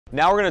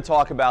Now we're going to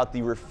talk about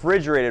the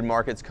refrigerated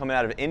markets coming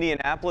out of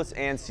Indianapolis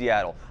and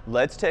Seattle.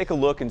 Let's take a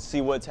look and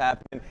see what's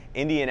happening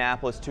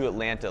Indianapolis to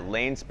Atlanta,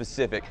 lane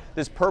specific.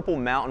 This purple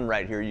mountain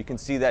right here, you can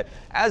see that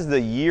as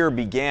the year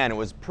began, it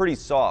was pretty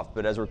soft,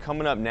 but as we're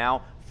coming up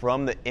now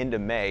from the end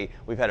of May,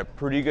 we've had a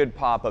pretty good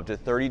pop up to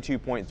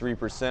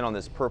 32.3% on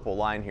this purple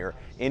line here.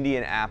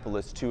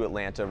 Indianapolis to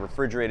Atlanta,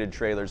 refrigerated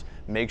trailers.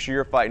 Make sure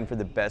you're fighting for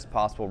the best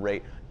possible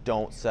rate.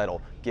 Don't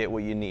settle. Get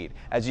what you need.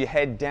 As you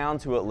head down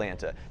to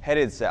Atlanta,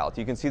 headed south,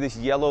 you can see this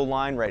yellow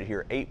line right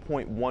here,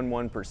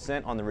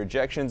 8.11% on the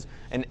rejections.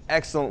 An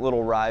excellent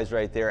little rise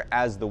right there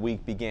as the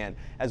week began.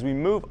 As we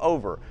move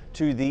over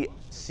to the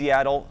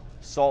Seattle,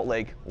 Salt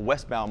Lake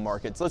westbound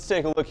markets, let's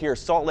take a look here.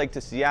 Salt Lake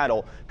to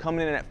Seattle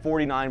coming in at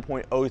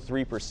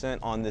 49.03%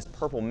 on this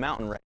purple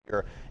mountain right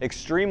here.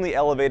 Extremely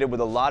elevated with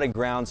a lot of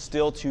ground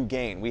still to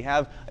gain. We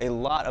have a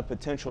lot of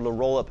potential to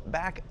roll up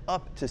back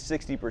up to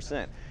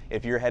 60%.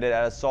 If you're headed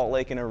out of Salt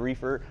Lake in a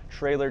Reefer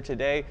trailer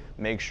today,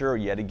 make sure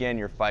yet again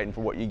you're fighting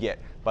for what you get.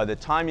 By the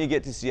time you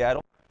get to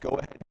Seattle, go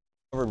ahead and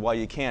cover while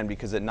you can,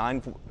 because at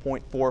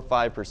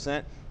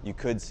 9.45%, you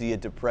could see a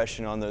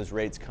depression on those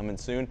rates coming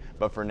soon,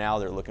 but for now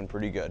they're looking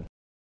pretty good.